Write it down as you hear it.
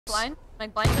blind.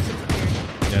 Like blind this is weird.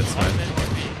 Yeah, it's fine.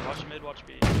 Watch mid, watch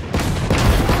B.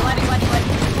 Blinding.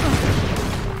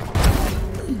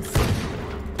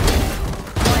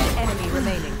 One enemy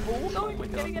remaining. Oh,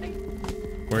 getting.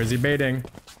 Where is he baiting?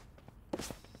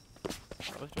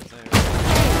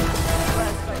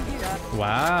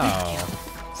 Wow.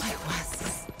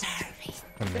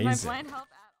 Did my Amazing. blind help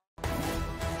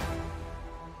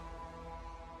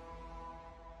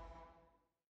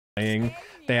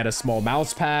They had a small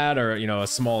mouse pad or, you know, a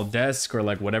small desk or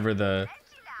like whatever the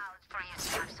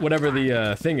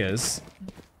thing is.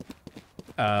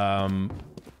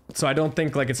 So I don't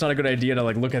think like it's not a good idea to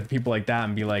like look at people like that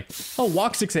and be like, oh,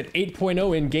 Woxix at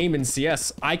 8.0 in game in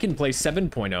CS, I can play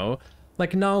 7.0.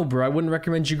 Like, no, bro, I wouldn't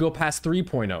recommend you go past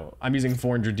 3.0. I'm using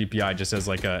 400 DPI just as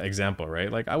like an example,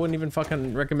 right? Like, I wouldn't even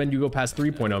fucking recommend you go past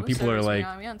 3.0. People are like,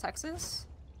 are we on Texas?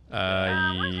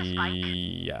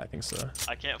 yeah, I think so.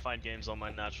 I can't find games on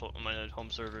my home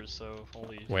servers, so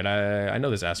holy. Wait, I know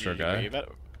this Astro guy.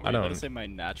 I don't say my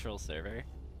natural server.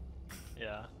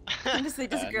 Yeah. They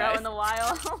just grow in the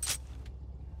wild.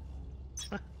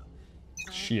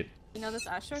 Shit. You know this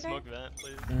Astro guy? Smoke vent,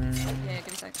 please. Yeah, give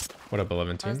me a sec. What up,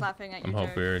 11 I was laughing at you. I'm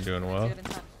hope we're doing well.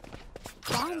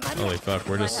 Holy Holy fuck,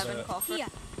 we're just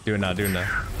doing now.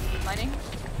 Lighting?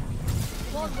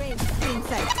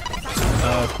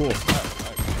 Oh, cool.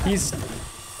 He's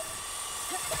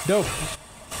dope.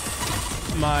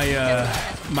 My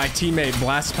teammate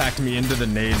blast packed me into the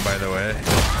nade, by the way.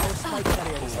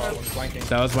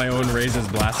 That was my own Raze's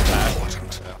blast pack.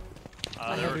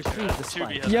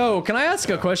 Yo, can I ask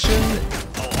a question?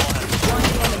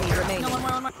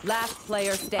 Last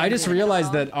player standing. I just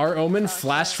realized that our Omen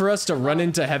flashed for us to run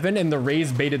into heaven and the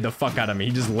Raze baited the fuck out of me.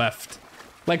 He just left.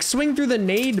 Like, swing through the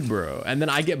nade, bro. And then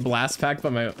I get blast packed by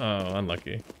my... Oh,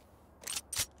 unlucky.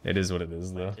 It is what it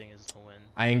is, though.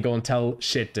 I ain't gonna tell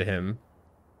shit to him.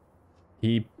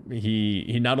 He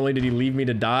not only did he leave me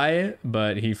to die,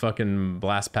 but he fucking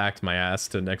blast packed my ass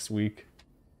to next week.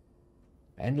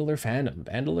 Vandal or Phantom?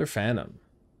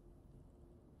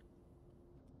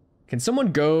 Can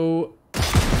someone go...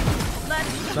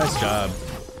 Nice job.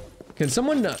 Can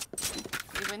someone... You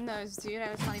win those, dude.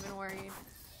 I was not even worried.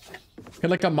 Can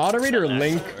like a moderator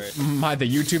link the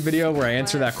YouTube video where I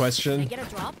answer that question?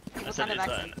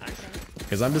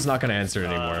 Because I'm just not gonna answer it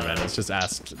anymore, man. It's just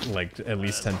asked like at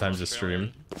least 10 times a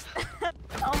stream.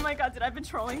 Oh my god, dude, I've been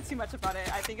trolling too much about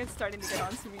it. I think it's starting to get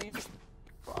on to me.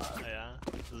 Yeah.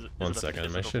 One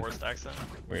second, my shit.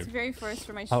 It's very first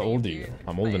for my How old are you?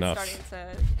 I'm old enough. I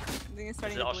think it's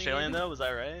starting Is it Australian though? Was that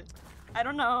right? I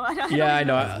don't know. Yeah, I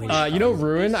know. You know,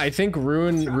 Ruin? I think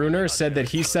Ruiner said that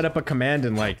he set up a command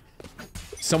in like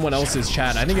someone else's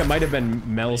chat. I think it might have been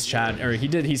Mel's chat, or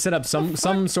he set up some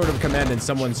sort of command in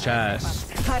someone's chat.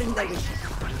 Like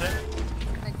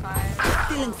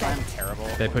 5. Terrible.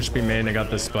 They pushed me main. I got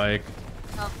the spike.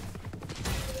 Oh.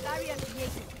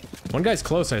 One guy's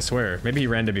close, I swear. Maybe he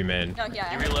ran to be main. Oh, yeah.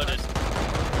 He reloaded.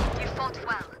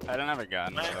 I don't have a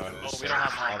gun. So we don't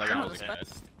have all the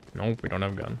guns. Nope, we don't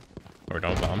have gun. Or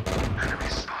don't bomb.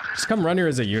 Just come run here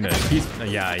as a unit. He's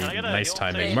yeah, nice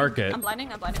timing. Mark it. I'm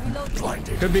blinding.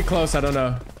 Could be close, I don't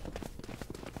know.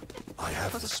 I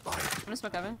have the spike. I'm gonna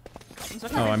smoke Evan.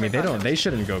 Oh, I mean they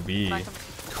shouldn't go B.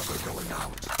 Cover going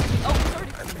out. Oh, sorry.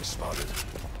 Enemy spotted.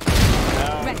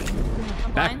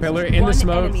 Back pillar in the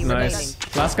smoke. Nice.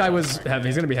 Last guy was heaven.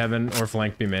 He's gonna be heaven or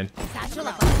flank B main.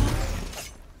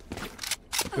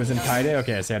 It was in Kaide?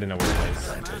 Okay, I see I didn't know where it was.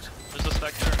 There's a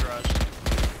spectre in garage.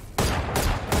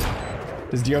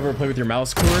 Does do you ever play with your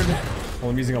mouse cord? Well,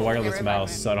 I'm using a wireless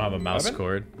mouse, so I don't have a mouse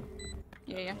cord.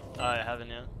 Yeah. I haven't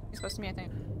yet. He's close to me, I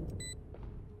think.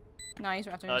 No, he's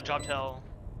after me. Dropped hell.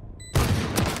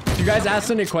 If you guys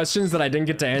asked any questions that I didn't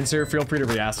get to answer, feel free to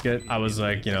re-ask it. I was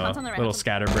like, you know, a little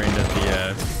scatterbrained at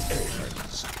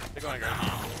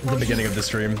the beginning of the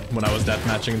stream when I was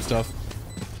deathmatching and stuff.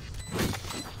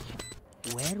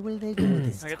 Where will they go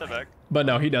this I get that back. But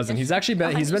no, he doesn't. He's actually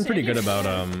been pretty good about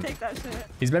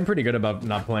he's been pretty good about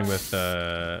not playing with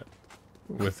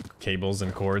cables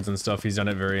and cords and stuff. He's done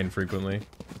it very infrequently.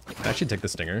 Actually take the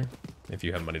stinger if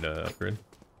you have money to upgrade.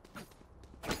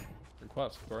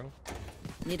 Request, bro.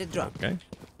 Need a drop. Okay.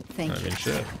 Thank you. I mean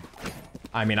shit.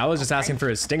 I mean I was just asking for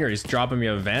his stinger. He's dropping me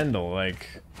a vandal. Like,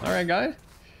 alright guy.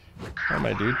 Oh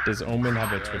my dude, does Omen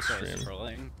have a Twitch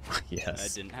stream? Yes. I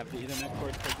didn't have the Ethernet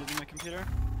cord plugged into my computer.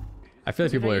 I feel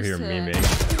like people are here memeing.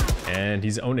 And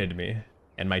he's owned me.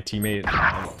 And my teammate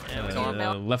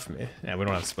left me. Yeah, we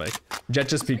don't have spike. Jet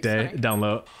just peeked A, down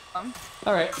low.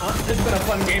 Alright, well, it's been a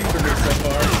fun game for me so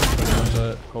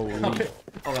far. Holy. Hold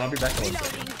on, I'll be back in 1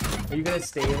 second. Are you gonna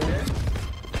stay in there?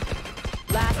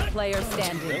 Last player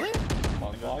standing. Really?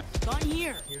 Gone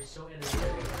here. You're so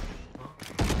energetic.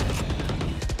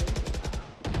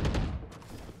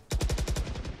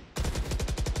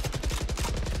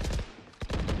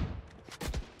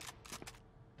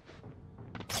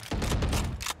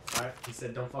 Alright, he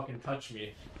said don't fucking touch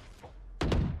me.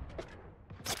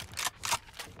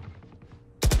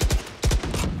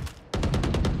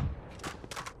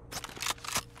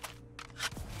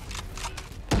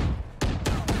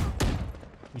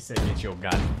 He said get your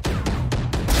god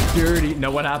dirty. No,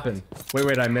 what happened?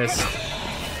 Wait, I missed.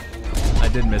 I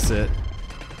did miss it.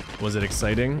 Was it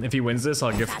exciting? If he wins this,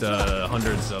 I'll gift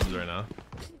 100 subs right now.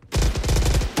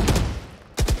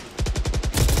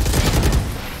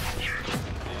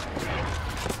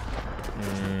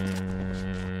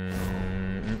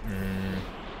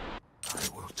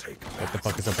 What the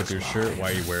fuck is up with your shirt?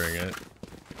 Why are you wearing it?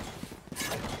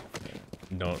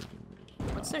 Don't.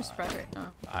 What's their spread right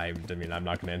now? I mean, I'm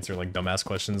not gonna answer like dumbass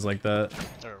questions like that.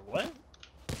 Or what?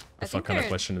 The fuck kind of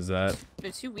question is that?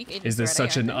 They're 2 week ages. Is this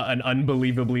such an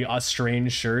unbelievably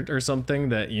strange shirt or something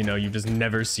that, you know, you've just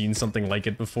never seen something like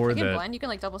it before? That blind. You can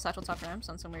like double satchel top ramps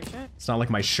on some weird shit. It's not like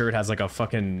my shirt has like a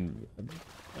fucking.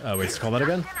 Wait, call that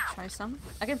again? Try some.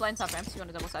 I can blind top ramps if you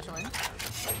want to double satchel in.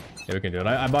 Yeah, we can do it.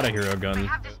 I bought a hero gun.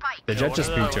 The jet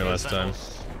just peeked here last time.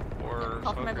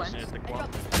 Call for my blinds.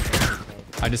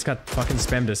 I just got fucking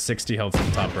spammed to 60 health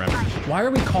from top ramp. Why are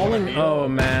we calling? Oh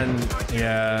man,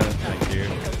 yeah, thank you.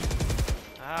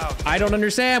 I don't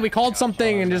understand. We called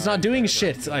something and it's not doing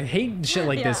shit. I hate shit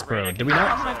like this, bro. Did we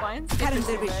not?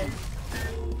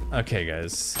 Okay,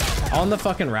 guys. On the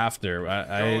fucking rafter.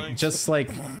 I just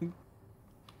like.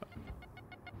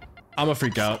 I'm a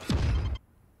freak out.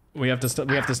 We have to stop.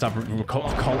 We have to stop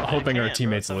hoping our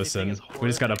teammates listen. We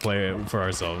just gotta play it for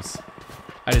ourselves.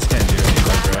 I just can't do it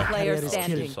anymore,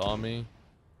 bro. He saw me.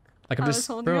 Like I'm just,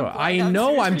 bro. I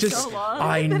know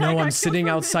I'm sitting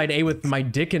outside A with my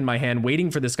dick in my hand, waiting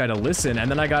for this guy to listen,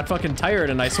 and then I got fucking tired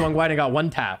and I swung wide and got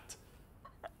one tapped.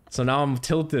 So now I'm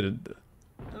tilted.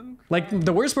 Like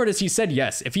the worst part is he said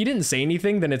yes. If he didn't say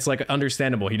anything, then it's like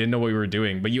understandable. He didn't know what we were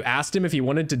doing. But you asked him if he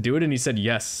wanted to do it, and he said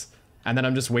yes. And then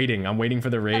I'm just waiting. I'm waiting for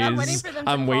the raise.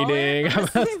 I'm waiting.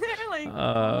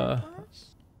 All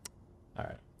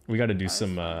right, we got to do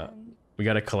some. We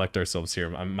got to collect ourselves here.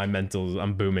 My mental.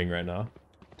 I'm booming right now.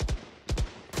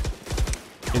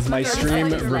 Is my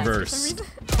stream reversed?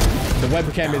 The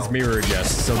webcam is mirrored,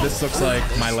 yes. So this looks like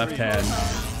my left hand,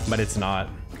 but it's not.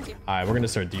 Alright, we're gonna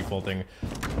start defaulting.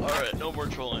 Alright, no more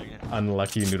trolling.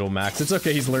 Unlucky Noodle Max. It's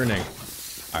okay, he's learning.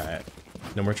 Alright.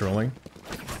 No more trolling.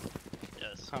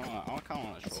 Yes. I kind of want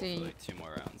to troll for like 2 more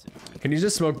rounds. You know? Can you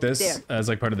just smoke this as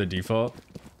like part of the default?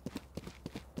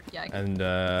 Yeah. And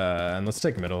let's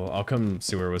take middle. I'll come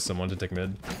sewer with someone to take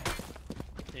mid.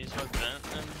 Can you smoke vent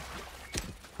then?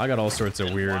 I got all sorts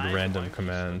of weird random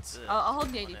commands. I'll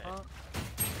hold the A default.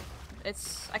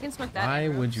 I can smoke that. Why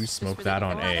would you smoke that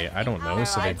on A? I don't know.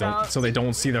 So they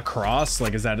don't see the cross.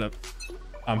 Like, is that a?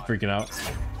 I'm freaking out.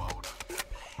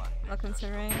 Welcome to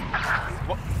rain.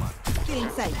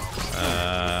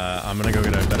 I'm gonna go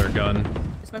get a better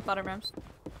gun. Smoke bottom ramps.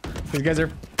 These guys are.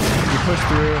 You push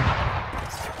through.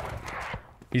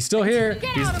 He's still here.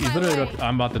 He's literally.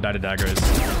 I'm about to die to daggers.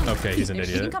 Okay, he's an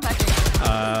idiot.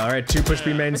 All right, 2 push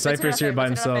B main. Cypher's here by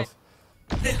himself.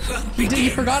 He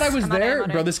forgot I was there?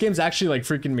 Bro, this game's actually like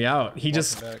freaking me out.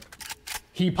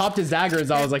 He popped his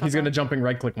daggers. I was like, he's gonna jumping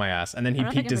right click my ass. And then he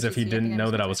peeked as if he didn't know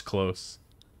that I was close.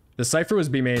 The Cypher was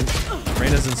B main.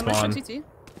 Reyna's in spawn.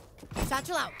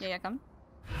 Satchel out. Yeah, come.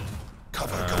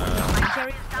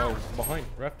 Oh, behind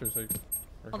rafters. Like,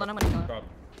 hold on, I'm gonna go.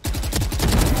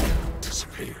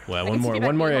 Well,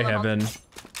 one more A heaven.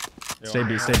 Stay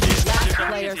B, stay B.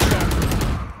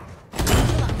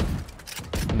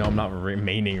 No, I'm not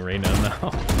remaining Reyna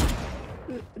now.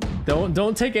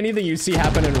 Don't take anything you see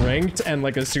happen in ranked and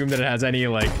like assume that it has any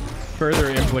like further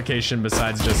implication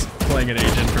besides just playing an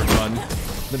agent for fun.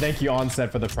 But thank you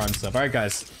Onset for the prime stuff. All right,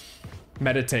 guys,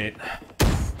 meditate.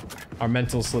 Our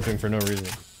mental's slipping for no reason.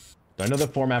 Do I know the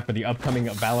format for the upcoming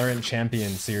Valorant Champion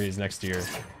series next year?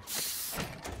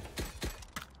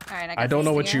 Alright, I don't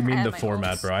know what you mean the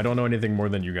format, bro. I don't know anything more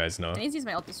than you guys know. I need to use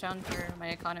my ult this round for my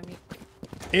economy.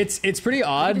 It's pretty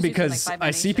odd because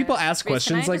I see people ask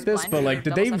questions like this, but like,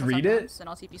 did they read it?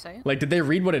 Like, did they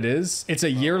read what it is? It's a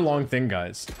year-long thing,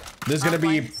 guys. There's gonna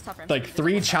be like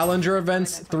 3 challenger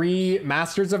events, 3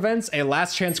 masters events, a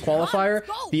last chance qualifier.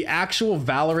 The actual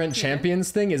Valorant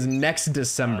Champions thing is next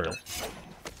December.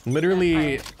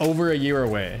 Literally over a year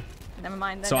away. Never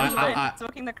mind. So I'm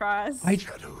smoking the cross.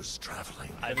 Shadows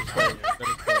traveling.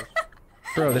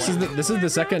 Bro, this is the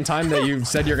second time that you've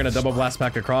said you're gonna double blast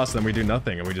back across, then we do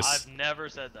nothing, and we just. I've never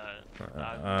said that. Okay.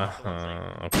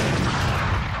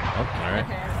 Oh, all right.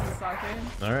 Okay, this is soccer.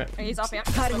 All right. He's off. Yeah,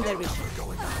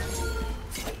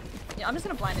 I'm just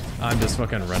gonna blind it. I'm just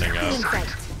fucking running out.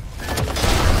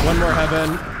 One more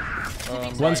heaven.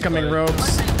 One's coming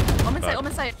ropes.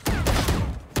 Omen side.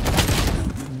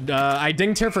 I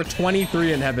dinged her for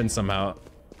 23 in heaven somehow.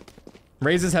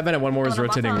 Raises heaven and one more is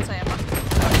rotating. Last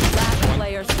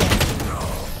player standing.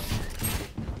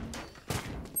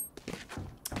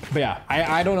 But yeah,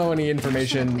 I don't know any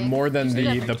information more than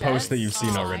the post that you've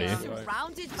seen already.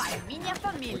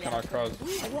 We come across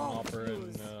Hopper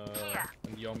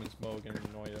and Yeoman Smoke and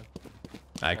Noya.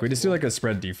 Alright, can we just do like a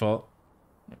spread default?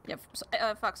 Yeah,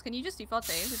 Fox, can you just default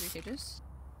to A with your cages?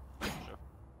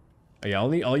 Yeah,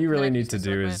 all you really need to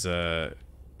do is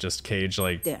just cage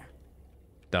like There.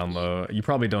 down low. You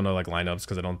probably don't know like lineups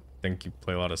because I don't think you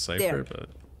play a lot of Cypher, but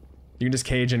you can just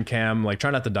cage and cam, like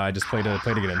try not to die, just play to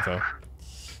get info.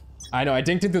 I know, I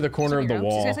dinked it through the corner of the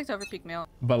wall. These guys like to overpeak mail.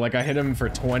 But like I hit him for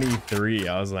 23.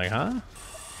 I was like, huh?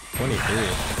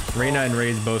 23. Reyna and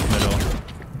Ray's both middle.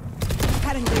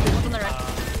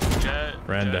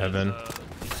 Ran to heaven.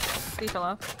 He fell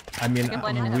off. I mean,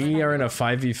 we are in a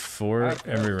 5v4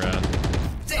 every round.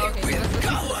 Okay,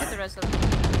 let's get the rest of them.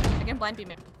 I can blind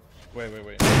beam it. Wait.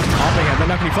 Hopping heaven.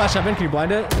 Now, can you flash heaven? Can you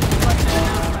blind it?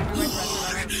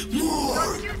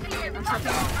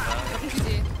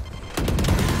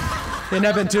 In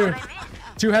heaven,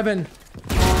 two heaven.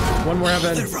 One more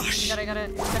heaven. Got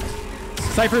it.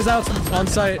 Cypher's out on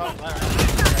site.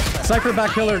 Cypher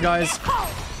back killer, guys.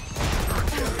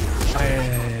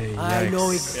 I know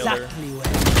exactly where.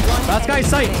 That guy's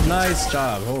sight. Nice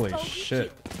job. Holy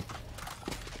shit.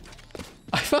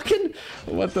 I fucking...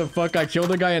 What the fuck? I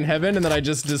killed a guy in heaven and then I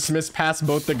just dismissed past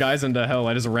both the guys into hell.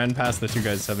 I just ran past the two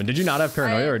guys in heaven. Did you not have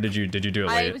paranoia or did you do it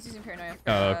late? I was using paranoia.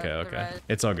 Oh, okay.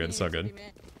 It's all good.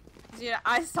 Yeah,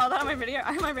 I saw that on my video.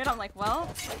 I'm like, well,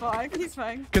 fuck, he's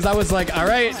fine. Because I was like, all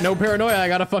right, no paranoia. I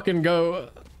gotta fucking go.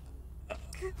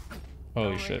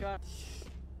 Holy shit. God.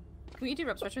 Can we do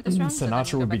rope switcher this round?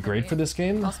 Sinatra would be great for this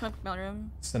game. I'll smoke mailroom.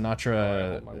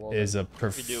 Sinatra is a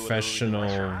professional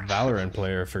Valorant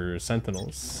player for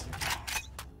Sentinels.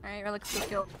 Alright, Relyks, go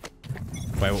kill.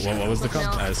 Wait, what was the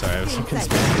comp? Sorry, I was confused.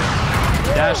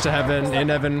 Dash to heaven, in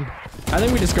heaven. I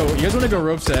think we just go. You guys want to go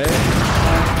ropes A?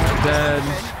 Dead.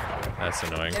 That's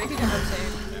annoying. Yeah, we can do ropes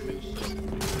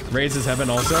A. Raises heaven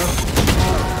also.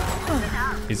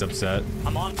 He's upset.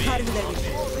 I'm on B.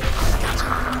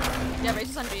 Yeah, Raise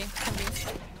is on B.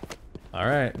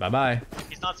 Alright, bye-bye.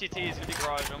 He's not CT, he's gonna be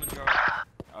garage. I'm in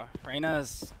garage.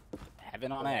 Reyna's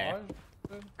heaven on A.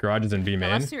 Garage is in B main.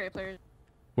 Last two Ray players.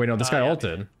 Wait, no, this guy yeah,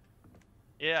 ulted.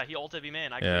 Yeah, he ulted B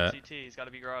main. I Yeah. can't CT. He's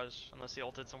gotta be garage. Unless he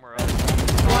ulted somewhere else.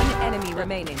 One enemy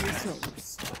remaining.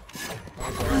 Where's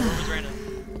Reyna?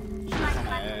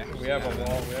 We have a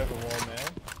wall now.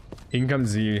 He can come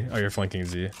Z. Oh, you're flanking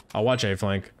Z. I'll watch A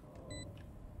flank.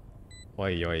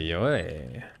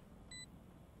 Oi.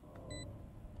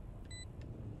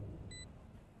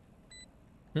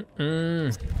 This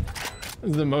is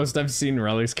the most I've seen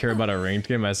Relyks care about a ranked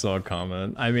game. I saw a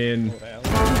comment. I mean,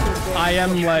 I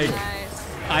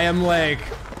am like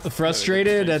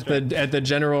frustrated at the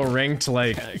general ranked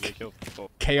like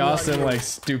chaos and like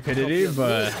stupidity,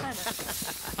 but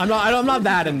I'm not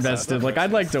that invested. Like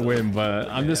I'd like to win, but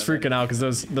I'm just freaking out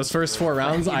because those first 4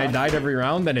 rounds I died every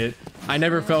round and I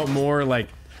never felt more like.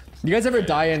 You guys ever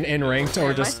die in ranked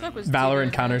or just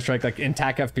Valorant, Counter-Strike, like in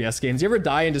TAC FPS games? You ever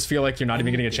die and just feel like you're not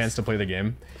even getting a chance to play the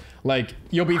game? Like,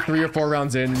 you'll be 3 or 4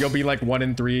 rounds in, you'll be like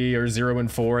 1-3 or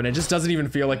 0-4, and it just doesn't even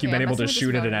feel like you've been able to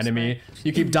shoot at an enemy.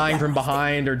 You keep dying from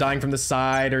behind, or dying from the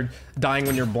side, or dying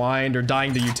when you're blind, or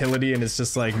dying to utility, and it's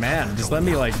just like, man, just let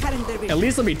me like, at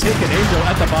least let me take an angel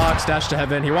at the box, dash to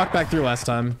heaven. He walked back through last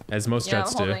time, as most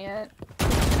strats do.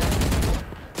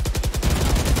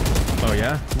 Oh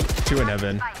yeah? 2 in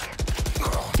heaven.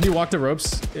 Can you walk the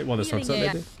ropes? Well, this ropes up,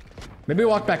 maybe? Maybe we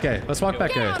walk back A. Let's walk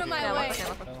back A.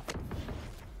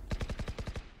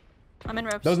 I'm in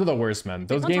ropes. Those are the worst, man.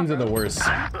 Those games are the worst.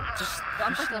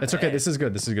 It's okay. This is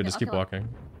good. Just keep walking.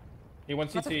 He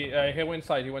went CT. He went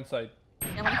side.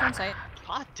 Yeah, one from site.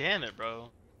 God damn it, bro.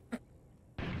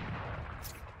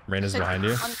 Reyna's behind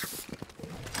you.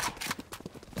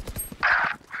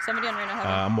 70 on Reyna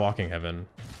heaven. I'm walking heaven.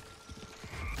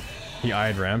 He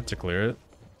eyed ramp to clear it.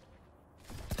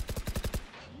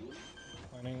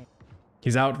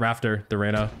 He's out rafter, the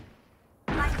Reyna.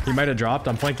 He might have dropped.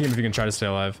 I'm flanking him if you can try to stay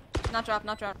alive. Not drop.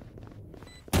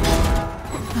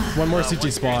 One more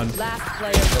CT spawn. Last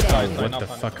player standing. What the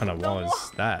fuck kind of wall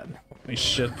is that? Holy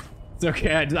shit. It's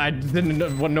okay. I didn't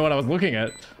know what I was looking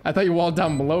at. I thought you walled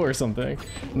down below or something.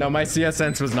 No, my CS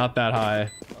sense was not that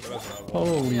high.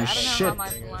 Holy Yeah, shit.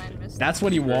 That's That's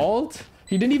what he walled?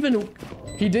 He didn't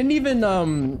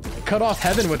even cut off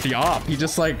heaven with the op. He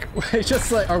just like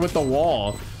or with the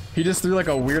wall. He just threw like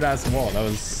a weird ass wall. That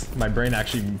was, my brain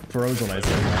actually froze when I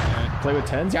said that. Play with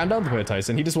 10s? Yeah, I'm down to play with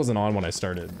Tyson. He just wasn't on when I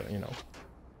started, but you know.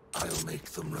 I'll make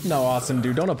them No, awesome,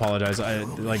 dude. Don't apologize. I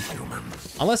like,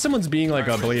 unless someone's being like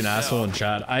a blatant asshole in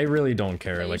chat, I really don't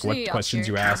care. Like what questions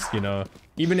you ask, you know.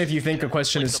 Even if you think a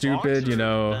question is stupid, you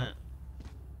know.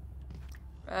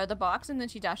 The box, and then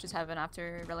she dashes heaven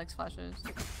after Relyks flashes.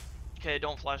 Okay,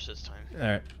 don't flash this time.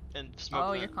 Alright. And smoke.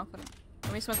 Oh, then. you're confident.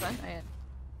 Let me smoke that. Oh,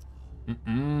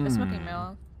 yeah. The smoking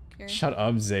mill. Shut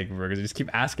up, Zake, bro, because you just keep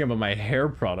asking about my hair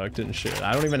product and shit.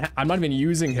 I'm not even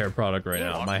using hair product right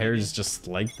now. My hair is just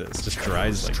like this, just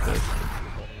dries like this.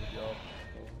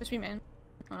 Push me, man.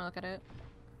 I wanna look at it.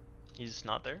 He's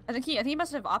not there? I think he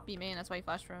must have op B main, that's why he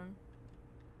flashed for him.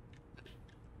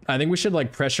 I think we should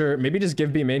like pressure, maybe just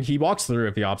give B main. He walks through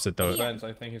if he opts it though.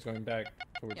 I think he's going back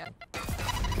towards him.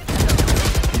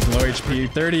 He's low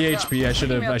HP, 30 HP. I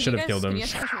should have killed him.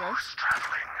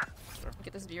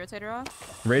 Get this V-rotator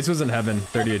off. Raze was in heaven,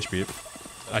 30 HP.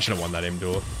 I should have won that aim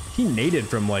duel. He naded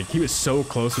from like, he was so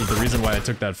close with the reason why I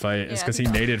took that fight is because he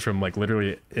naded from like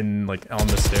literally in like on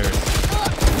the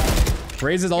stairs.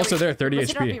 Raze is also there, 30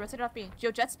 HP. Rotate off B. Yo,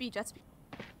 jet speed. Hold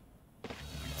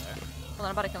on,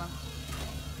 I'm about to kill him.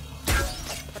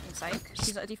 Fucking psych.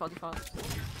 He's a default.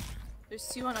 There's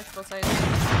 2 on both sides.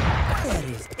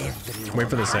 Wait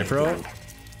for the cypher ult.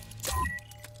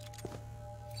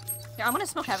 Yeah, I'm gonna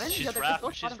smoke heaven. She's Yo, they're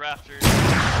both she's bottom. rafters.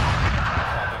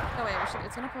 No way,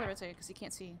 it's gonna fully rotate because he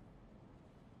can't see.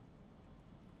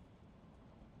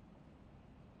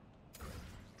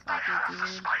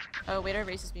 Oh, wait, our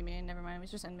race is B main. Never mind, we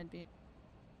just end mid B.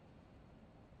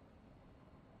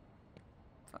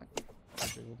 Fuck.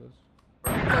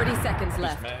 30 seconds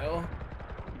left.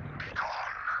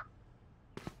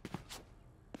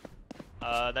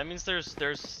 That means there's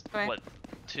what,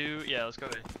 2? Yeah, let's go.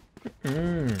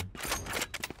 Mm.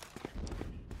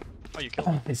 Oh, you killed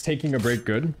him. Is taking a break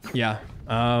good? Yeah.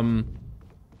 12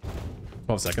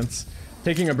 seconds.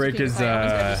 Taking a break is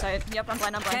Yep, I'm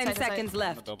blind. 10 seconds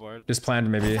left. just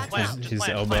planned maybe. His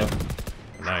elbow.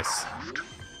 Nice.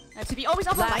 To be always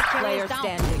up. Last player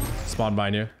standing. Spawn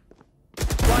behind you.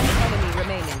 1 enemy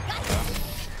remaining.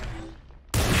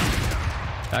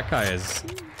 That guy is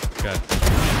good.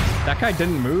 That guy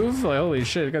didn't move? Like, holy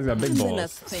shit, that guy's got big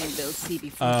balls.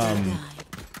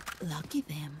 Lucky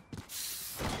them.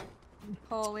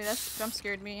 Holy, that jump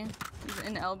scared me. He's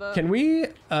in elbow. Can we,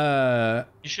 You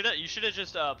should have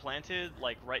just planted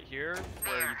like right here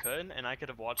where you could, and I could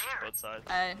have watched both sides.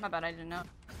 My bad, I didn't know.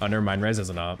 Oh, never mind, Rez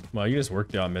isn't up. Well, you just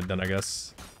worked the mid then, I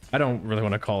guess. I don't really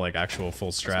want to call like actual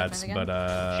full strats, but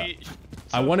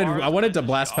I wanted to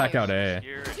blast pack out A.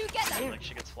 Here, like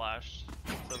she gets flashed,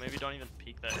 so maybe don't even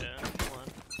peek that in. Come on.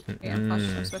 Yeah,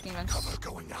 I'm smoking vents. Cover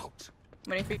going out.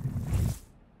 Waiting for you.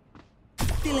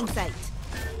 Still in sight.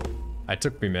 I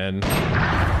took me man.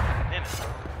 Damn it.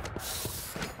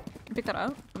 Pick that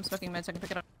up. I'm smoking mid, so I can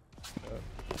pick it up.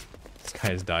 This guy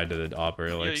has died to the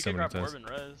operator like so many times.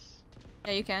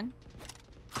 Yeah, you can.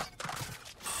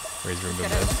 Raise room Get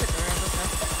mid.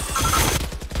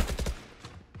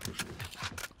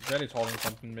 Daddy's holding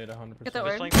something mid 100%. Get that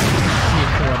orb.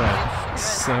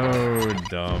 So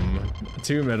dumb.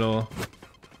 2 middle.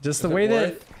 Just the way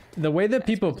that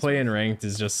people play in ranked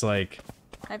is just like.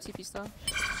 I have TP still.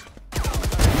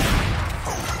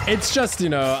 It's just, you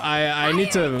know, I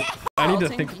need to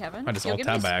think. I just alt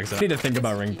tab by accident. I need to think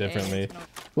about rank differently.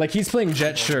 Like he's playing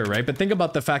Jet, sure, right? But think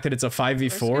about the fact that it's a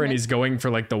 5v4 and he's going for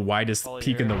like the widest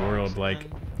peak in the world. Like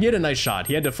he had a nice shot.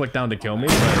 He had to flick down to kill me,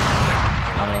 but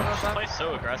Play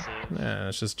so aggressive. yeah,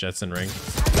 it's just Jets and rank.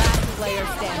 Last player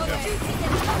standing.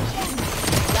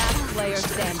 Last player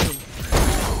standing.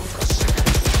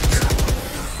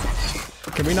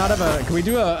 Can we not have a? Can we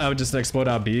do just an explode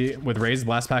out B with Raze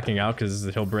blast packing out because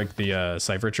he'll break the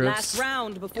cipher trips? Last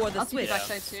round before the switch.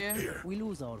 We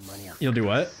lose our money. You'll do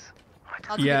what?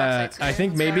 Yeah, I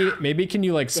think maybe can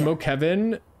you like smoke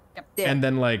heaven and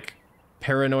then like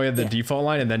paranoia the default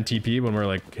line and then TP when we're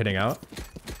like hitting out?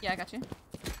 Yeah, I got you.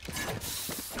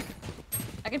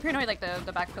 I can paranoid like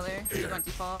the back pillar if you want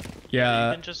default. Yeah.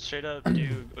 You can just straight up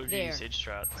do OG Sage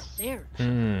strats. There.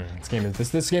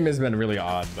 This game has been really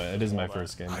odd, but it is my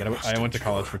first game. I went to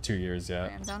college for 2 years, yeah.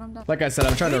 Okay, I'm down. Like I said,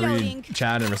 I'm trying to read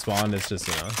chat and respond. It's just,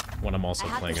 you know, when I'm also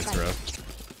playing, it's rough.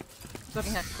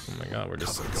 Smoking head. Oh my god, we're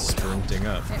just sprinting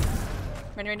up. Yeah.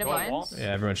 Reyna blind.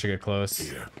 Yeah, everyone should get close.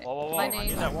 Whoa. I Blinding.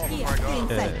 need that wall before I go.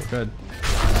 Yeah, good.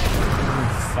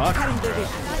 Fuck.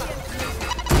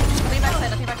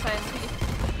 Nothing backside.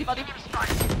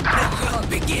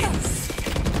 begins.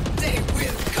 They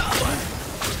will come.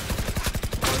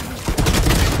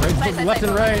 Right, left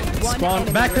and right.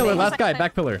 Spawn. Back pillar. Last guy.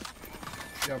 Back pillar.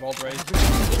 You have ult raised.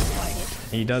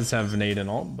 He does have nade and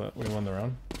ult, but we won the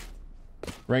round.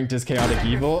 Ranked is chaotic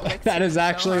evil. That is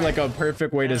actually like a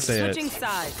perfect way to say Switching it.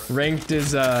 sides. Ranked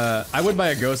is I would buy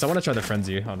a ghost. I want to try the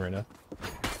frenzy on Reyna.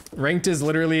 Ranked is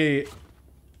literally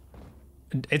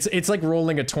it's like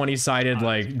rolling a 20-sided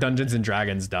like Dungeons and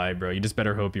Dragons die, bro. You just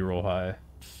better hope you roll high.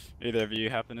 Either of you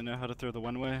happen to know how to throw the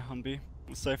one way on B?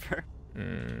 Cypher? I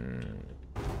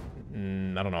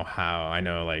don't know how. I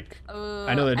know like I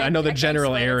I know the can't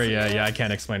general explain it to area. you. Yeah, I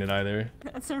can't explain it either.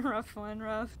 That's a rough one,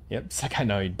 rough. Yep, it's like I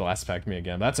know he blast packed me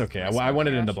again. That's okay. That's I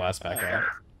wanted okay. him to blast pack out.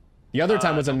 The other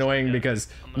time was annoying because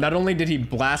not only did he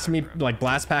blast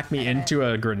pack me into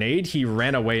a grenade, he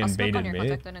ran away and smoke on baited your me.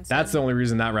 contact then instead. That's the only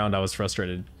reason that round I was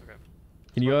frustrated. Okay.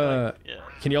 Can you Yeah.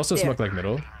 can you also smoke like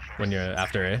middle when you're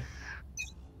after A?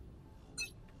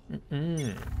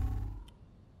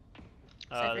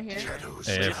 Cypher here.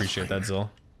 Hey, I appreciate that, Zil.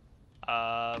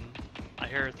 I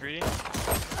hear 3.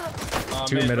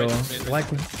 Two Mid, middle. mid. Like,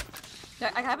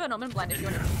 Yeah, I have an omen blind if you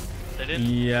want to. They didn't.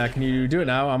 yeah, can you do it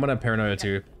now? I'm gonna paranoia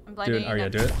too. I'm Do it. blinding. Oh yeah,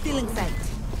 do it. Feeling sight.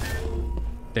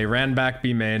 They ran back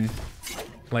B main.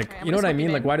 Like, Okay, I'm you know what gonna I smoke B mean?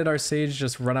 main. Like, why did our Sage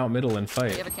just run out middle and You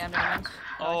fight? have a cam in.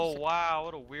 Oh wow,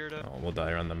 what a weirdo. Oh, we'll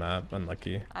die on the map.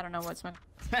 Unlucky. I don't know what's my.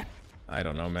 I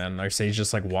don't know, man. Our Sage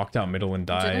just like walked out middle and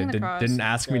doing died. the cross. Didn't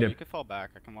ask me You to. could fall back.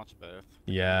 I can watch both.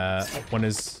 Yeah, one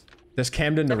is. There's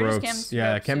Camden the Cypher just ropes. cammed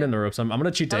Yeah, ropes, Camden yeah. the ropes. I'm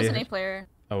gonna cheat That was an to A player.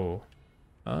 Oh.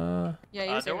 Yeah, he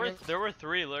was There were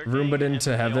 3 lurking. Roombed and into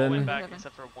they all heaven. went back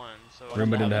except for 1. So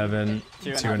Roombed into heaven.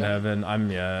 Two in Two in heaven. I'm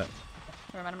Never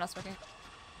mind, I'm not smoking.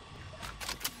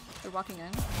 They're walking in.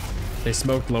 They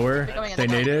smoked lower. They're going in They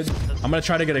the naded. I'm gonna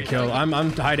try to get a kill. I'm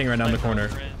hiding right now in the corner.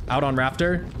 Out on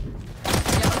Rafter.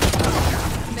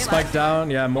 They Spike left.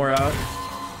 down. Yeah, more out.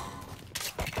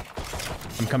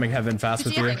 I'm coming heaven fast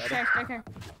with you. Here.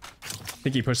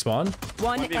 Think he pushed spawn?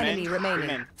 One B enemy main. remaining. B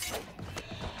main.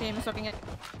 Game is smoking it.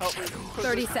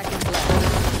 30 seconds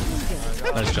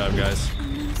left. Nice job, guys.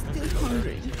 Still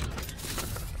hungry.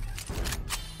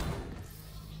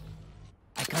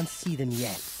 I can't see them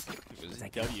yet. It was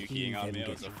W keying on me. I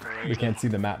was afraid. We can't see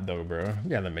the map though, bro.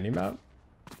 Yeah, the mini map.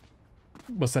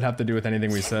 What's that have to do with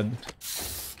anything we said?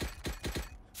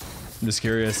 I'm just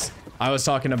curious. I was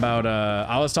talking about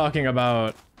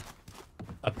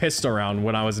a pistol round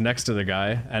when I was next to the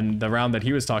guy, and the round that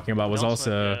he was talking about was Don't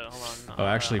also. smoke, yeah, hold on. Oh,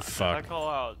 actually, If fuck. I call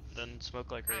out, then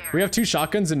smoke like crazy. We have 2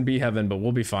 shotguns in B heaven, but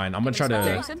we'll be fine. I'm gonna try Smoke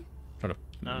there, to. you said?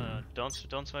 No, don't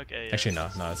smoke A. yet. Actually, no,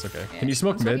 it's okay. Yeah, Can you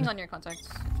smoke I'm smoking mid? on your contacts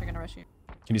if they're gonna rush you.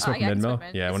 Can you smoke Yeah, I mid, can Mel? smoke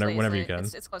mid. Yeah, It's whenever late, you can.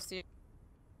 It's close to you.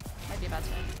 Might be a bad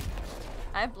spot.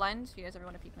 I have blind. Do you guys ever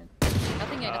want to peek mid?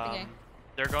 Nothing A, nothing A.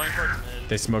 They're going towards mid.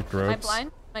 They smoked My ropes.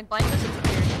 blind? My blind is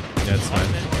disappeared. Yeah, it's Watch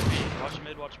fine. mid, watch B. Watch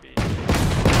mid, watch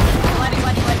B.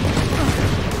 Blinding.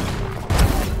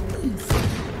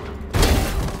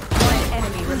 One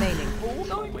enemy remaining. Oh,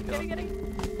 no, getting.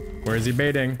 Where is he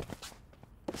baiting?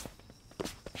 I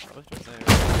was just there.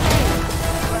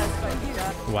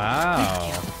 Wow. I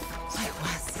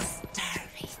was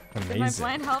starving. Did my Amazing.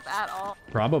 blind help at all?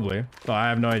 Probably. Oh, I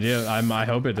have no idea. I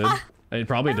hope it did. It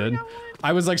probably did.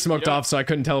 I was like smoked off, so I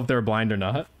couldn't tell if they were blind or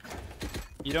not.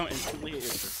 You don't instantly get your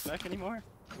first back anymore?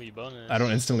 We bonus. I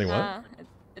don't instantly what?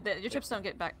 Your trips don't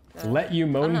get back. Let you oh,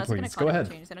 moan, no, it's gonna please. Go content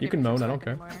ahead. change. They don't You give can trips moan. I back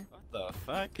don't care. anymore. What the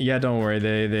fuck? Yeah, don't worry.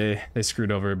 They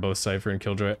screwed over both Cypher and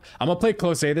Killjoy. I'm gonna play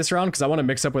close A this round because I want to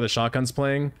mix up where the shotgun's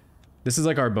playing. This is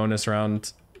like our bonus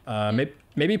round.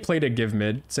 Maybe play to give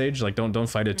mid, Sage. Like don't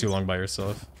fight it too long by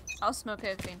yourself. I'll smoke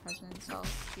it if Bane presence. I'll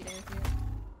cheat it with you.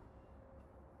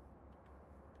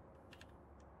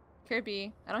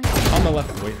 Kirby, I don't hear you. On the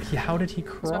left. Wait, how did he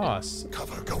cross?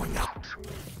 Cover going out.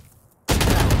 I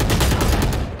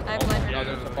have blind. No,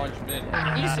 there's a bunch mid.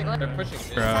 You just jiggle it. They're pushing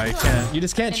mid. Bro, I can't. You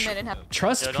just can't In mid and have.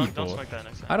 trust Yeah, don't people. smoke that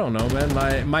next time. I don't know,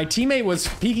 man. My teammate was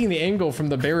peeking the angle from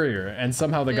the barrier, and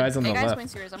somehow the guys on the Hey guys, left. playing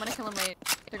serious. I'm gonna kill him late.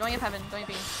 They're going up heaven. Going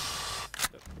B.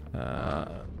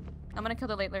 I'm gonna kill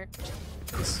the late lurk.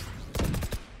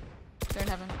 They're in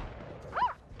heaven.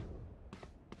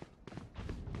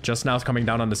 Just now coming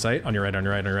down on the site. On your right, on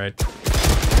your right, on your right.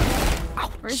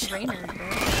 Where's Reyna, bro?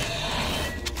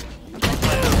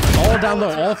 All down low.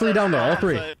 All 3 down low. All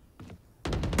 3.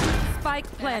 Spike I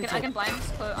planted. can blind.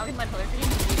 I can blind pillar for you.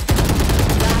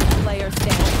 Last player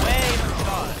standing. Wait,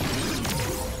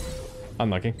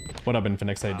 Unlucky. What up,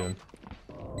 Infinix? How you doing?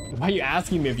 Why are you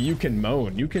asking me if you can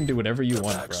moan? You can do whatever you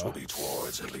want, bro.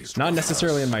 Not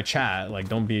necessarily in my chat. Like,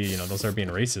 don't be, you know, don't start being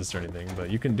racist or anything. But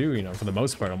you can do, you know, for the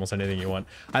most part, almost anything you want.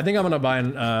 I think I'm gonna buy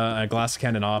a glass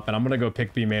cannon op, and I'm gonna go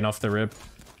pick B main off the rip.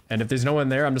 And if there's no one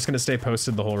there, I'm just gonna stay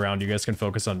posted the whole round. You guys can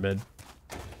focus on mid.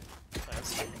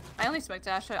 I only smoked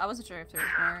Dash. I wasn't sure if there was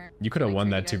more. You could have won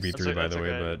that guys. 2v3 by the way,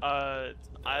 okay.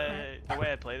 but the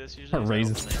way I play this usually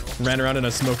ran around in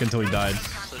a smoke until he died.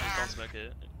 So just don't smoke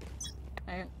it.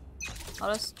 Alright.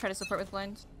 I'll just try to support with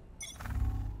blinds.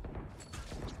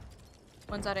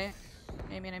 One's at A.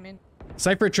 I mean.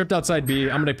 Cypher tripped outside B.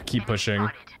 I'm gonna keep pushing.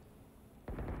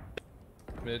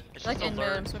 Mid. Like in mid.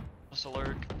 I'm smoking. Just a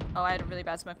lurk. Oh, I had a really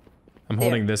bad smoke. I'm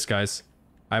holding this, guys.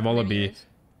 I have all of B.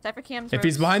 Cypher cams. If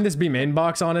he's behind this B main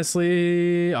box,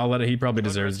 honestly, I'll let it. He probably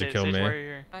deserves to kill me.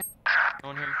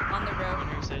 On the road.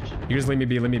 You just leave me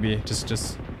be. Let me be. Just.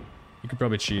 You could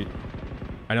probably cheat.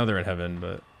 I know they're in heaven,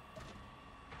 but.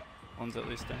 One's at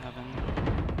least in heaven.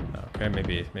 Okay,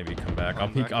 maybe come back.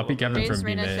 I'll peek heaven from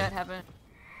B main. Heaven.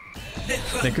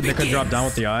 They could drop down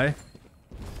with the eye.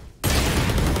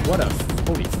 What a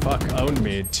holy fuck! Owned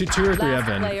me. Two or three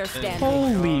heaven.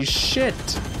 Holy shit!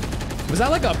 Was that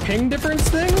like a ping difference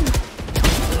thing?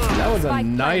 That was a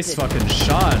nice fucking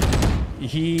shot.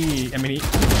 He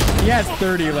has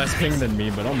 30 less ping than me,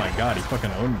 but oh my god, he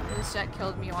fucking owned me. This jet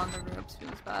killed me on the ropes. It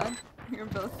was bad. We were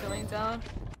both feeling down.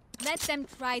 Let them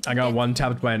try. I got one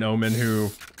tapped by an Omen who,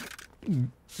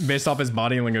 based off his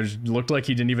body language, looked like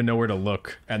he didn't even know where to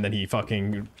look, and then he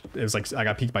fucking. It was like I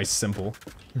got peeked by Simple.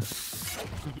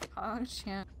 Oh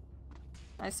shit!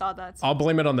 I saw that. I'll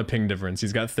blame it on the ping difference.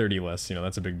 He's got 30 less. You know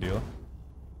that's a big deal.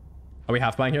 Are we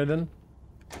half buying here then?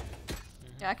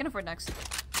 Yeah, I can afford next.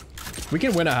 We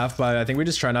can win a half buy. I think we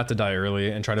just try not to die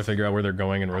early and try to figure out where they're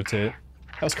going and rotate.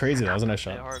 That was crazy. That was a nice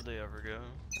shot. They hardly ever go.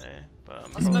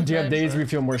 But do you have days where you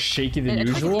feel more shaky than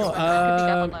usual?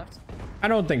 I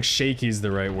don't think shaky's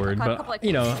the right word, but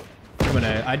you know, coming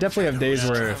A. I definitely have days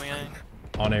where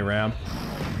on a ramp.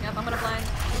 Yep, I'm gonna blind.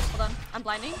 Hold on, I'm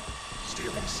blinding.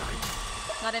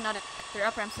 Not in. They're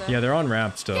up ramp, so. Yeah, they're on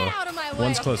ramp still.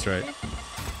 One's close right.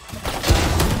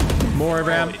 More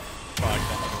ramp.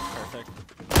 Perfect.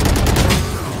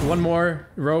 One more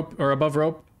rope or above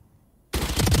rope.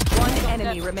 One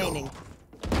enemy remaining.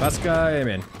 Last guy, I'm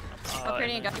in.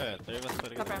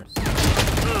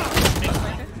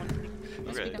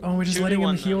 Oh, we're just letting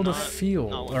him heal to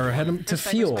feel, or head him to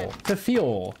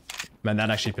feel. Man, that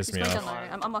actually pissed me off.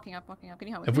 I'm walking up. Can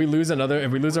you help me? If we lose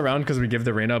a round because we give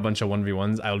the Reyna a bunch of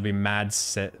 1v1s, I would be mad.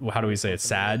 How do we say it?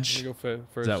 Sag? Is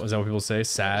that what people say?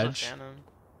 Sag?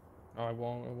 Oh, I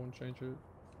won't change it.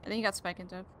 I think he got spike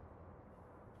into.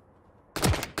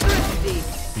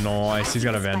 Nice, he's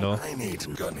got a Vandal. I need a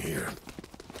gun here.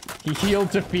 He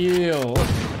healed to feel.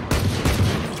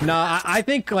 Nah, I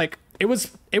think like it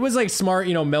was like smart,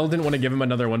 you know. Mel didn't want to give him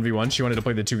another 1v1. She wanted to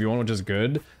play the 2v1, which is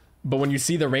good. But when you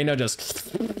see the Reyna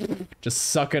just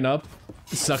sucking up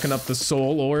the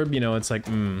soul orb, you know, it's like,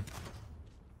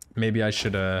 maybe I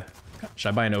should I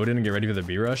buy an Odin and get ready for the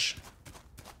B rush?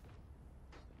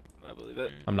 I believe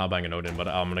it. I'm not buying an Odin, but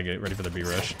I'm gonna get ready for the B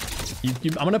rush.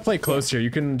 I'm gonna play close here.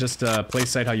 You can just play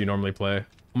sight how you normally play.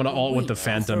 I'm gonna ult with the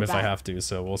Phantom if I have to,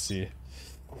 so we'll see.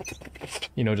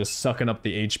 You know, just sucking up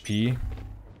the HP.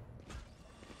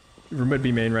 Room would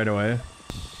be main right away.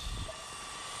 It's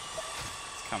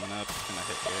coming up. Can I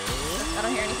hit you? I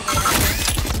don't hear anything.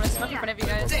 I'm gonna smoke in front of you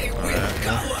guys.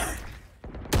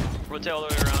 Rotate all the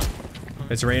way around.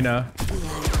 It's Reyna.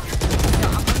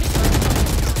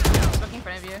 Smoking in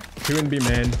front of you. Two in B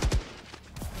main.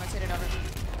 Rotated over.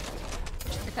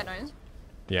 Get that noise.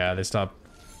 Yeah, they stopped.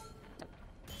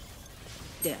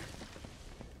 There.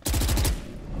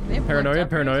 Paranoid.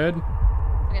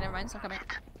 Okay, never mind. Stop coming.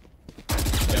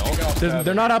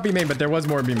 They're not out B main, but there was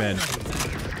more B main.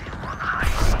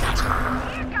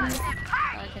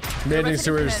 Mid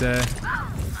sewers there.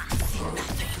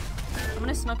 I'm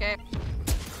gonna smoke A.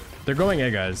 They're going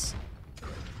A, guys.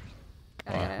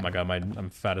 Oh my god, I'm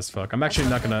fat as fuck. I'm actually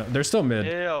not gonna. They're still mid.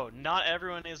 Ew, not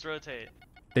everyone needs to rotate.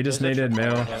 They just naded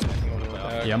male.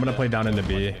 Yeah, I'm gonna play down into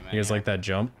B. You guys like that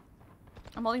jump?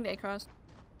 I'm holding the A cross.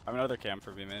 I'm another cam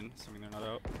for B main, assuming they're not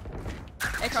out.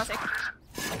 A cross.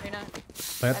 Reyna.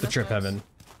 I have to trip heaven.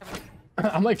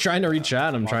 I'm like trying to reach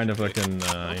chat. I'm trying to fucking,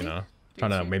 you know,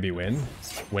 trying to maybe win.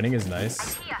 Winning is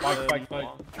nice.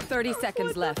 30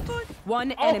 seconds left.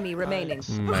 One enemy remaining.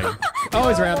 Oh,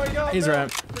 he's ramp. He's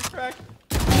ramp.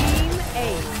 Team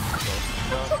A.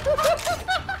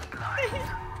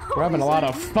 We're having a lot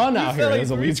of fun out here. That's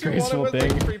the least graceful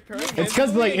thing. It's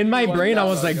because, like, in my brain, I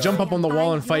was like, jump up on the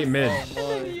wall and fight mid.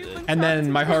 And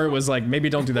then my heart was like, maybe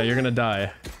don't do that. You're gonna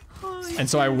die. And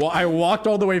so I walked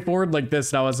all the way forward like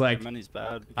this, and I was like, Money's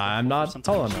bad. I'm not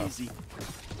tall enough.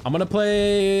 I'm gonna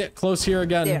play close here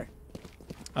again. There.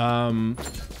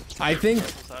 I think,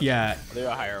 yeah. They're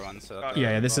a higher one, so.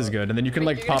 Yeah, this is good. And then you can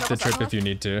like pop the trip if you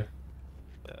need to.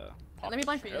 Let me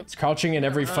blind for you. It's crouching in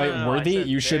every fight worthy.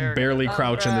 You should barely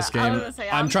crouch in this game.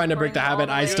 I'm trying to break the habit.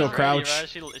 I still crouch.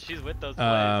 She's with those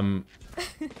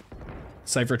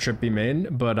Cypher trip be main,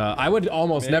 but I would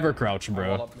almost never crouch,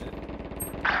 bro.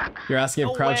 You're asking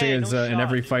if crouching is in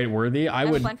every fight worthy. I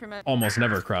would almost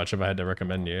never crouch if I had to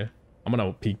recommend you. I'm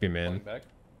gonna peek be main.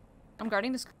 I'm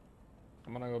guarding this.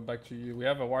 I'm gonna go back to you. We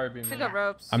have a wire beam. They got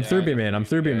ropes. I'm through B main. I'm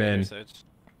through B main.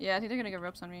 Yeah, I think they're gonna get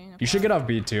ropes on me. You should get off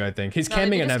B too, I think. He's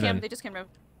camming in heaven. They just came rope.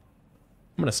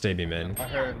 I'm gonna stay B main. I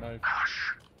heard a knife.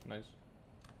 Nice.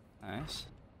 Nice.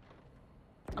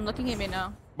 I'm looking at me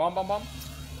now. Bomb, bomb, bomb.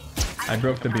 I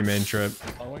broke the B main trip.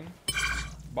 Blowing.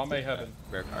 Bomb A heaven.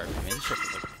 Rare card. Main ship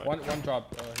is like One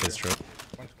drop. His trip.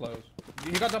 One's close.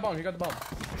 He got the bomb. He got the bomb.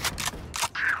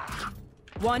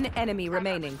 One enemy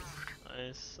remaining.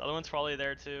 Nice. Other one's probably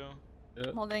there too.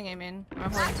 I'm holding aim in.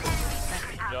 I'm holding.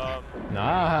 Good job.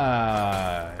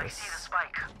 Nice.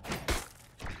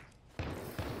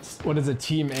 What is a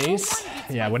team ace?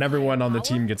 Yeah, when everyone on the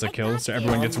team gets a kill, so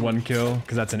everyone gets one kill,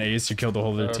 because that's an ace. You kill the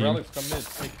whole other team. Relyks, come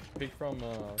mid. Pick from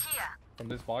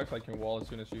this box. I can wall as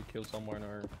soon as you kill someone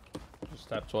or just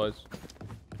tap twice.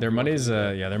 Their money's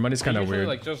yeah, their money's kind of weird.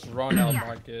 Like just run out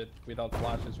market without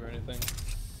flashes or anything.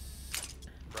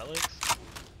 Relyks?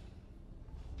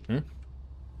 Hmm?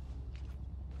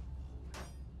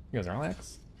 You guys are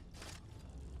Relyks?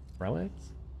 Relyks?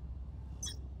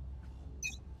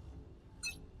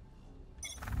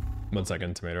 1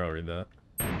 second, tomato, I'll read that.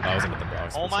 Oh, I wasn't at the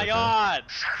box. Oh my okay. god!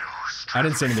 I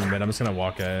didn't say anything mid, I'm just gonna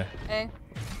walk A. Hey.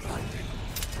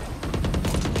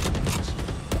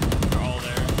 They're all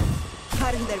there.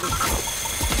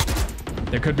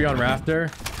 They could be on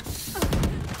rafter.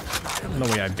 No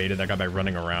way I baited that guy by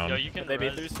running around. Yo, you can they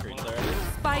made 3 screens already.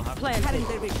 Spike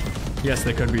planted. Yes,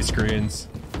 they could be screens.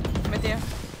 I'm with you.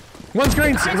 One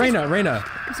screen! Reyna, Reyna!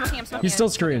 I'm smoking. He's still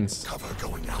screens. It's a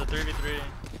 3v3.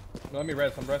 Let me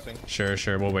rest. I'm resting.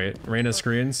 Sure, we'll wait. Reyna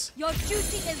screens. Your duty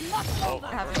is not over.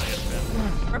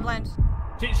 We're blind.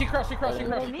 She crossed. I'm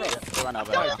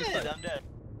dead.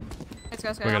 Let's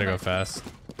go. We gotta go fast.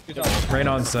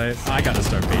 Reyna on site. I gotta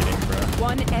start baiting, bro.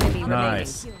 One enemy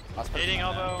Nice. Baiting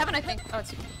elbow. Heaven, I think. Oh,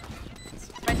 it's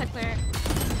right side clear.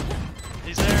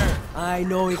 He's there. I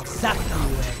know exactly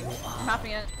where you are. I'm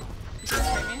mapping it. You can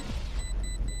spray me.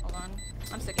 Hold on.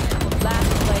 I'm sticking it. Last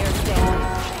player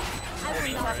standing.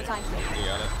 I don't have the time. You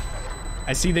got it.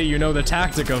 I see that you know the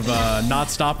tactic of not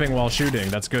stopping while shooting.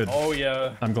 That's good. Oh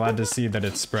yeah. I'm glad to see that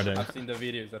it's spreading. I've seen the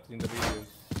videos.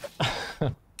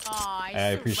 I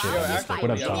appreciate it. Actually,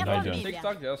 What up, yeah, Tom? How you on doing?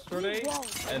 TikTok yesterday,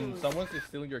 and someone's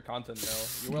stealing your content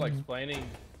now. You were like explaining,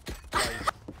 like,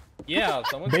 yeah,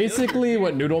 someone's Basically,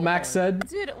 what Noodle Max said.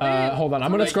 Dude, Hold on,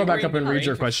 I'm gonna Like, scroll you were back up in and the read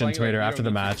your range question, explaining, Tomato, like, after the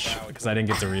you don't match need to because I didn't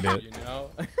get to read it. You know?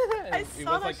 I it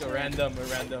saw was like that a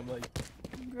random like.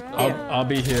 I'll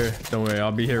be here. Don't worry,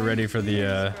 I'll be here ready for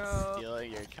the.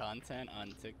 Stealing your content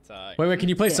on TikTok. Wait, can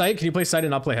you play site? Can you play site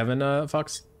and not play heaven,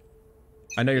 Fox?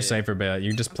 I know you're Cypher, but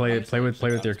you just play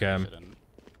with your cam.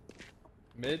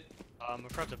 Mid. I'm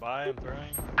front to buy. I'm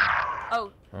throwing.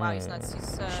 Oh, wow, he's nuts.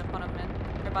 He's bottom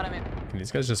mid. Or bottom mid. Can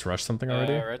these guys just rush something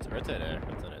already? Rotate A.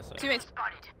 Teammates.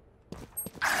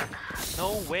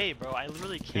 No way, bro. I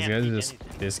literally can't. These guys peek just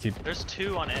anything. they just keep. There's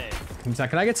 2 on A.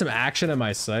 Can I get some action in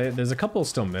my site? There's a couple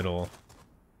still middle.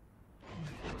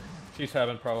 She's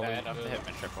having probably. I have to hit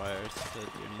my tripwires to do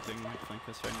anything like flank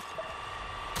this right.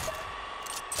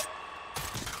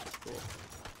 Cool.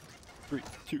 3,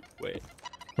 2, wait.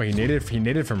 Wait, he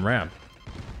naded from ramp.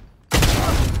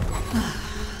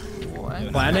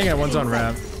 What? Landing and one's on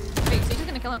ramp. Wait, so you're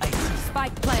gonna kill him?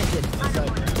 Spike planted.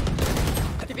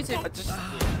 2v2.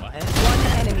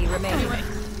 One enemy remaining.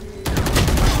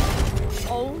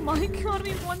 Oh my god,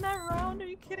 we won that round. Are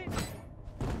you kidding?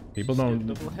 People don't.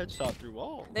 Double headshot through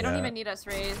wall. They don't Yeah. even need us,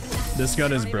 Raze. This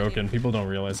gun is broken. People don't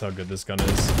realize how good this gun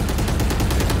is.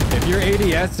 If you're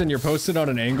ADS and you're posted on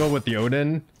an angle with the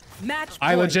Odin, Match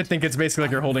I point. legit think it's basically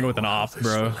like you're holding it with an op,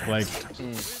 bro. Like,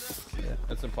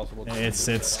 It's impossible.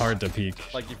 it's hard to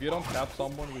peek. Like if you don't tap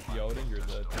someone with the Odin, you're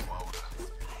dead.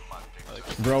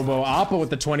 Robo Appa with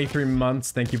the 23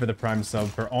 months. Thank you for the prime sub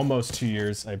for almost 2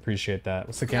 years. I appreciate that.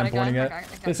 What's the cam gotta go. pointing at? I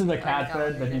got- This is the I cat got-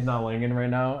 thread that he's not laying in right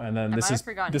now, and then this I is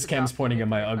forgot this to cam's drop pointing the at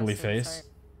my ugly requested, face. sorry.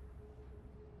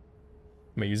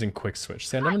 Am I using quick switch?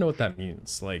 See, I never know what that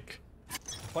means. Like,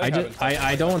 Play I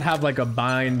heaven. don't have like a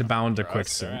bound to quick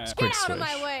Alright. switch.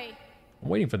 way. I'm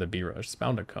waiting for the B rush. It's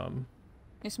bound to come.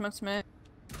 He smokes mid.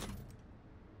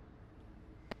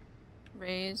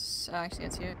 Raise. Actually,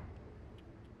 it's you.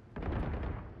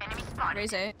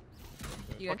 Raise 8.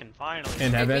 You good? Fucking finally.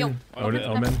 In heaven.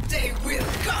 Omen. They will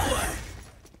cover.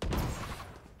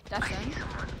 Dash in.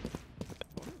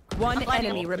 One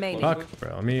enemy remaining. Fuck,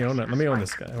 bro. Let me own it. Let me own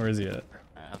this guy. Where is he at?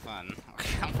 Have fun.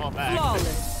 I'm fall back.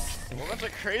 Flawless. A whole bunch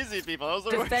of crazy people. Those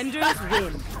are Defenders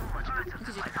win.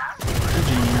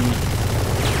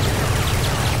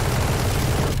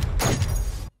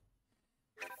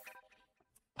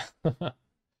 GG.